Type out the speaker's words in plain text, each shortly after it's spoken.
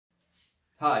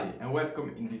Hi and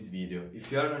welcome in this video.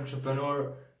 If you are an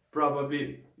entrepreneur,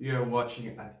 probably you are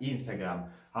watching at Instagram,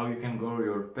 how you can grow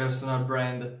your personal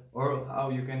brand or how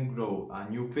you can grow a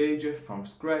new page from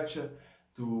scratch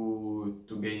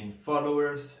to gain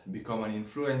followers, become an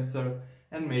influencer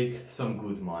and make some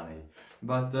good money.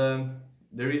 But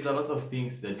there is a lot of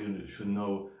things that you should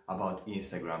know about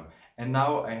Instagram. And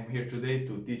now I'm here today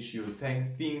to teach you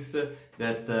 10 things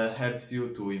that helps you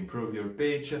to improve your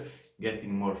page,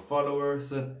 getting more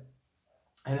followers and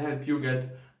help you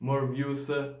get more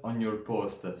views on your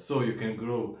post, so you can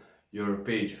grow your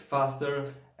page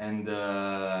faster and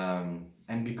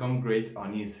become great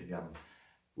on Instagram.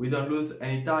 We don't lose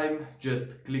any time,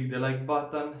 just click the like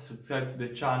button, subscribe to the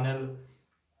channel,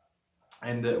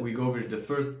 and we go with the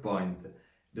first point.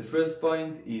 The first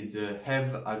point is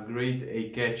have a great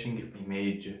eye-catching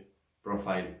image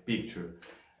profile picture.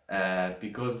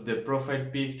 Because the profile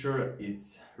picture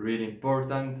it's really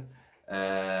important.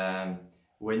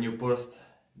 When you post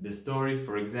the story,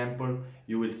 for example,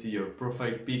 you will see your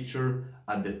profile picture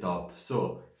at the top.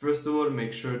 So first of all,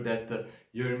 make sure that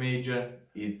your image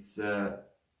it's a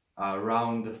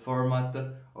round format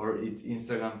or it's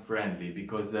Instagram friendly,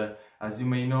 because as you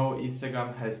may know,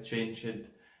 Instagram has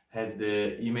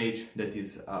the image that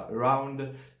is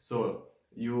round, so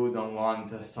you don't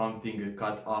want something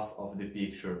cut off of the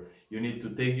picture. You need to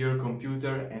take your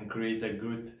computer and create a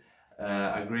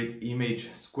great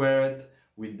image squared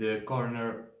with the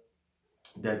corner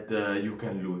that you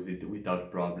can lose it without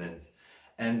problems.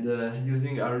 And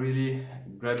using a really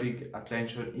grabbing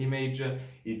attention image,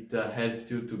 it helps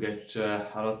you to get a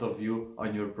lot of view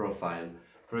on your profile.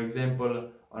 For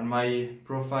example, on my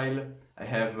profile I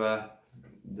have a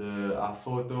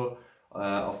photo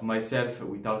of myself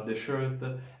without the shirt,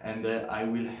 and I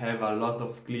will have a lot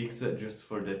of clicks just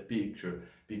for that picture,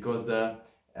 because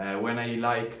when I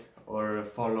like or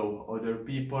follow other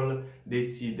people, they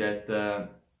see that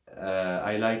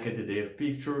I liked their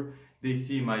picture, they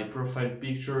see my profile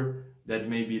picture, that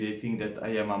maybe they think that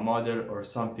I am a model or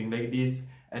something like this,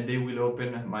 and they will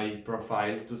open my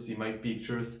profile to see my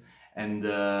pictures and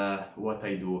what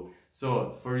I do.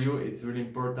 So for you it's really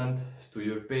important to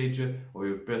your page or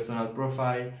your personal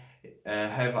profile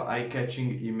have an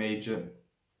eye-catching image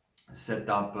set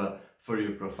up for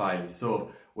your profile.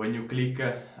 So when you click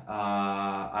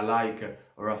a like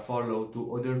or a follow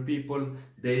to other people,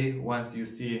 once you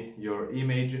see your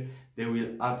image, they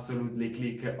will absolutely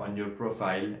click on your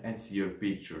profile and see your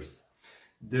pictures.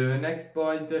 The next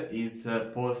point is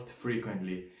post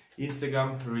frequently.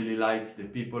 Instagram really likes the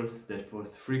people that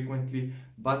post frequently,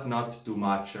 but not too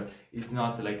much. It's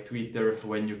not like Twitter,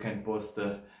 when you can post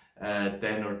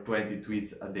 10 or 20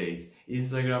 tweets a day.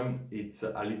 Instagram, it's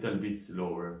a little bit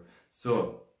slower.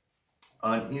 So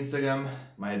on Instagram,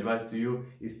 my advice to you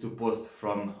is to post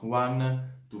from 1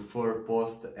 to 4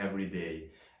 posts every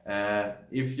day.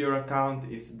 If your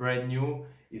account is brand new,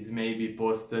 is maybe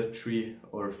post 3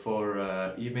 or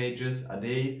 4 images a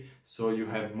day, so you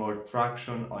have more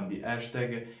traction on the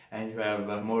hashtag and you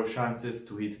have more chances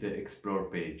to hit the explore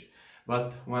page.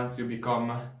 But once you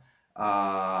become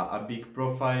a big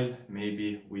profile,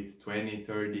 maybe with 20,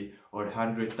 30 or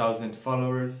 100,000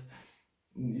 followers,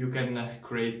 you can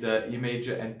create the image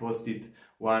and post it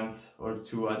once or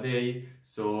 2 a day,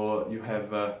 so you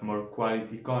have more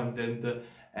quality content,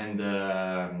 and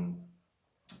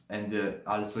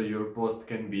also your post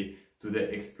can be to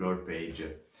the explore page.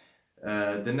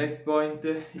 The next point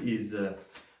is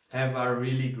have a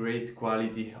really great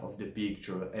quality of the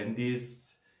picture, and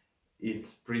this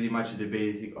is pretty much the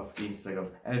basic of Instagram.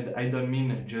 And I don't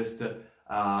mean just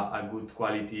a good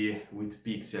quality with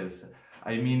pixels,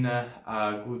 I mean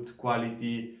a good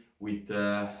quality with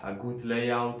a good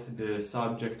layout, the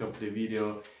subject of the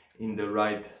video in the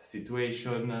right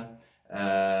situation,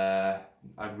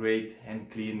 a great and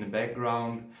clean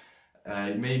background.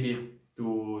 Maybe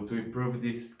to improve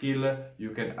this skill, you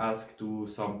can ask to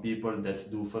some people that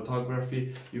do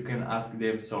photography, you can ask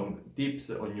them some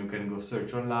tips, or you can go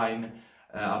search online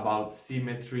about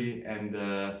symmetry and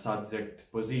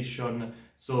subject position,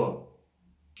 so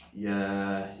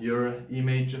your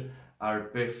image are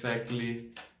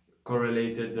perfectly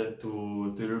correlated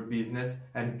to your business,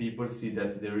 and people see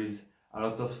that there is a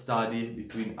lot of study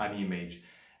between an image.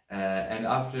 And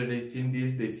after they see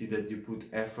this, they see that you put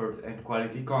effort and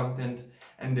quality content,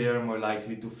 and they are more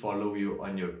likely to follow you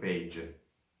on your page.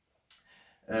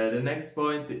 The next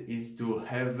point is to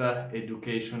have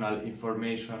educational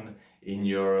information in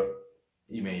your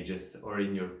images or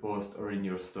in your post or in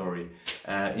your story,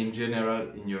 in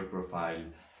general in your profile,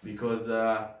 because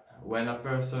when a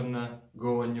person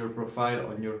go on your profile,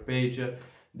 on your page,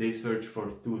 they search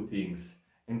for 2 things: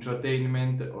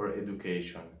 entertainment or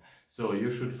education. So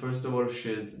you should first of all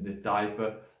choose the type,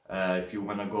 if you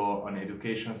want to go on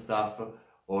education stuff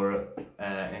or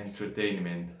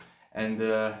entertainment. And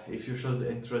if you choose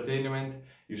entertainment,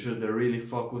 you should really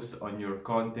focus on your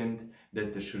content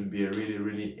that should be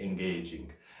really engaging.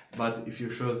 But if you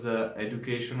choose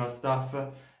educational stuff,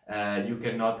 you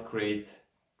cannot create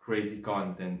crazy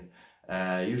content.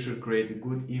 You should create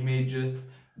good images,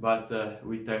 but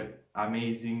with an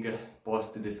amazing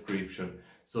post description.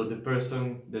 So the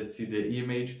person that see the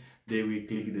image, they will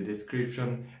click the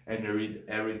description and read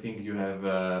everything you have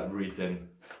written.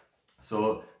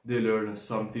 So they learn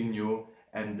something new,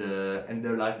 and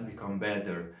their life become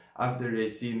better. After they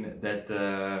seen that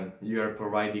you are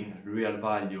providing real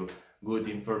value, good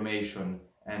information,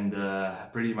 and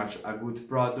pretty much a good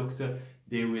product,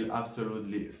 they will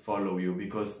absolutely follow you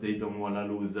because they don't want to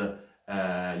lose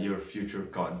your future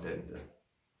content.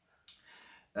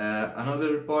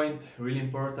 Another point really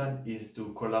important is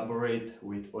to collaborate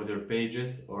with other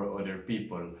pages or other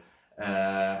people.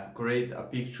 Create a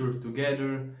picture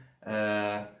together,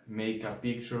 make a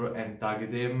picture and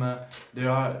tag them. There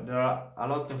are a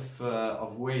lot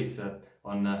of ways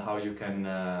on how you can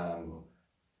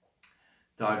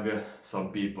tag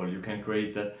some people. You can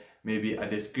create maybe a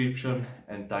description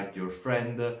and tag your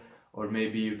friend, or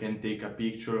maybe you can take a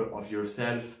picture of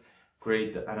yourself,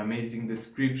 create an amazing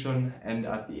description, and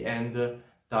at the end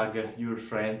tag your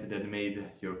friend that made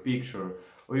your picture.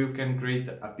 Or you can create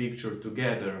a picture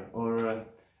together, or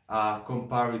a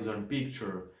comparison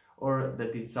picture, or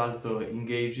that it's also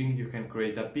engaging. You can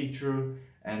create a picture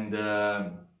and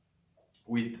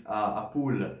with a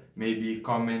poll, maybe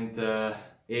comment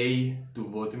A to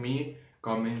vote me,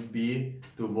 comment B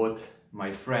to vote my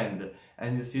friend,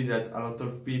 and you see that a lot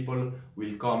of people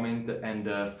will comment and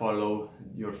follow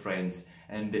your friends.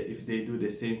 And if they do the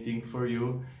same thing for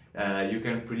you, you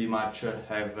can pretty much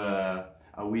have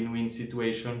a win-win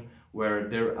situation where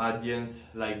their audience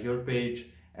like your page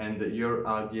and your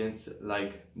audience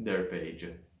like their page.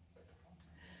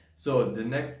 So the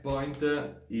next point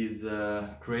is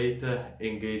create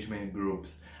engagement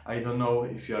groups. I don't know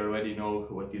if you already know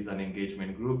what is an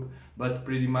engagement group, but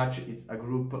pretty much it's a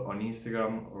group on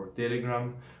Instagram or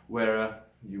Telegram where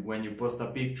when you post a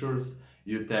pictures,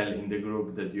 you tell in the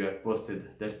group that you have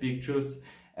posted that pictures,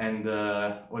 and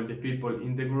all the people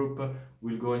in the group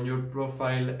will go on your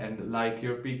profile and like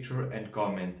your picture and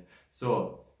comment.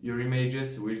 So your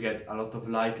images will get a lot of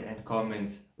like and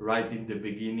comments right in the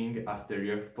beginning after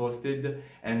you've posted,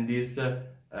 and this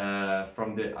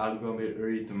from the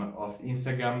algorithm of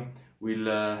Instagram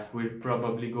will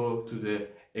probably go to the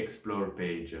explore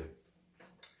page.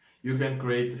 You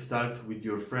can start with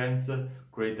your friends,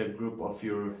 create a group of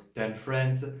your 10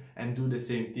 friends and do the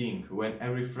same thing. When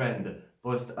every friend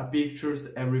posts a pictures,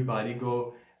 everybody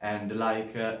go and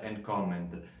like and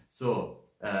comment. So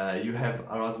you have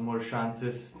a lot more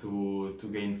chances to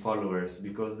gain followers,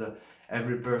 because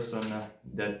every person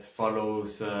that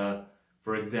follows,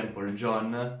 for example,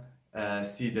 John,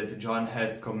 see that John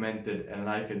has commented and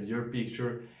liked your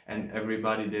picture, and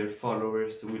everybody, their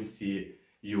followers, will see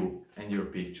you and your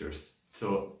pictures.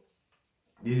 So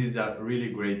this is a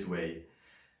really great way.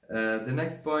 The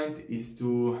next point is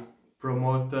to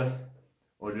promote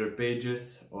other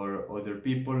pages or other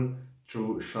people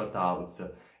through shoutouts.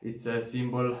 It's a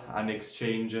symbol, an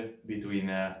exchange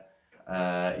between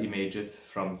images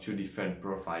from two different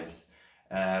profiles.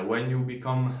 When you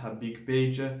become a big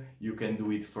page, you can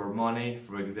do it for money.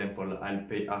 For example, I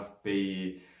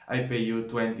pay you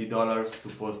 $20 to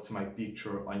post my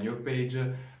picture on your page,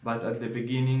 but at the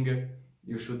beginning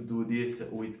you should do this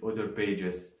with other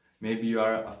pages. Maybe you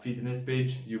are a fitness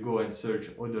page, you go and search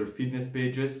other fitness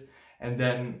pages, and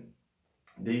then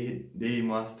they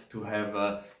must to have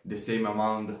the same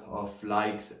amount of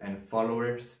likes and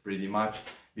followers, pretty much,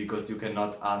 because you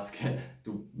cannot ask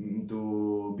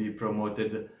to be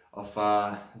promoted of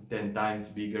a 10 times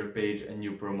bigger page and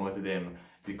you promote them,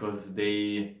 because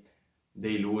they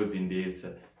lose in this.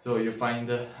 So you find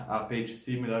a page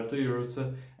similar to yours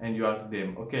and you ask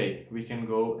them, okay, we can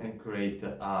go and create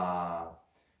a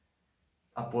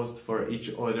post for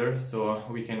each other so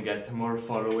we can get more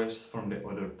followers from the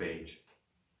other page.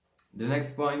 The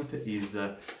next point is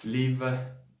leave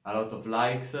a lot of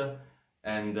likes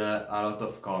and a lot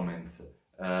of comments,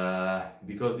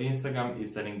 because Instagram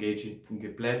is an engaging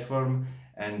platform,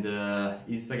 and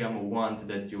Instagram want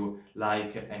that you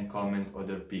like and comment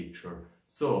other picture.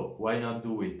 So why not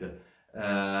do it?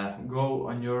 Go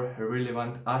on your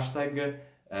relevant hashtag.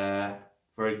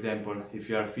 For example, if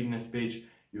you are a fitness page,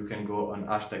 you can go on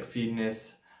hashtag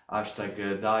fitness,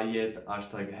 hashtag diet,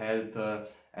 hashtag health,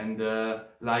 and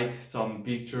like some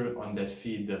picture on that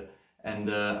feed, and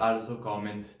also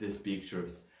comment these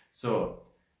pictures. So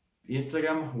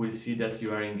Instagram will see that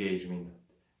you are engaging,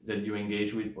 that you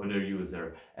engage with other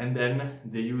user, and then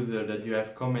the user that you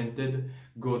have commented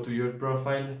go to your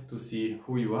profile to see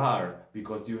who you are,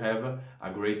 because you have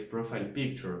a great profile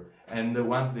picture, and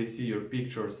once they see your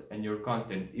pictures and your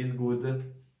content is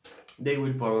good, they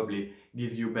will probably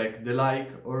give you back the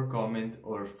like or comment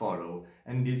or follow,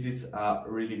 and this is a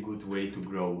really good way to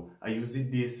grow. I use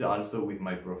this also with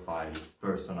my profile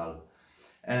personal.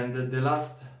 And the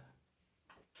last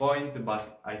point,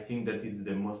 but I think that it's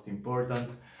the most important,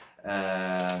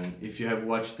 if you have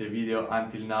watched the video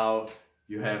until now,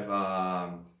 you have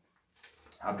a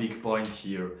big point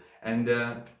here, and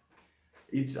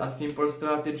it's a simple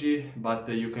strategy, but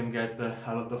you can get a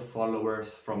lot of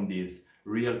followers from this.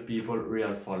 Real people,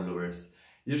 real followers.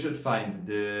 You should find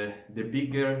the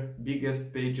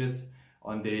biggest pages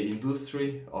on the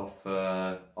industry of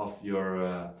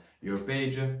your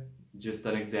page. Just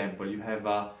an example, you have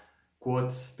a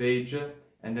quotes page,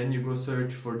 and then you go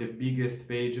search for the biggest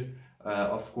page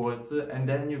of quotes, and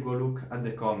then you go look at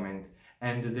the comment,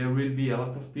 and there will be a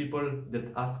lot of people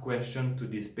that ask questions to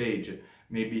this page.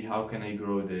 Maybe how can I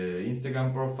grow the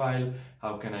Instagram profile,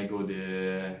 how can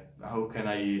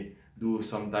I do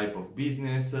some type of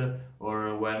business,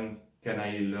 or when can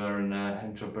I learn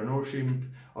entrepreneurship,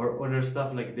 or other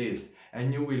stuff like this.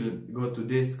 And you will go to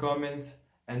these comments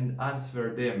and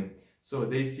answer them, so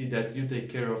they see that you take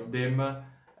care of them,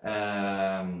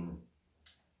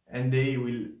 and they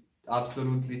will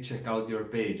absolutely check out your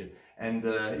page. And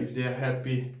if they are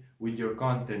happy with your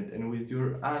content and with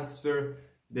your answer,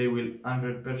 they will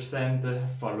 100%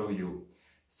 follow you.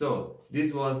 So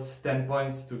this was 10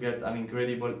 points to get an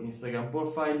incredible Instagram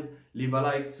profile. Leave a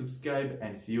like, subscribe,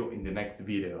 and see you in the next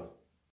video.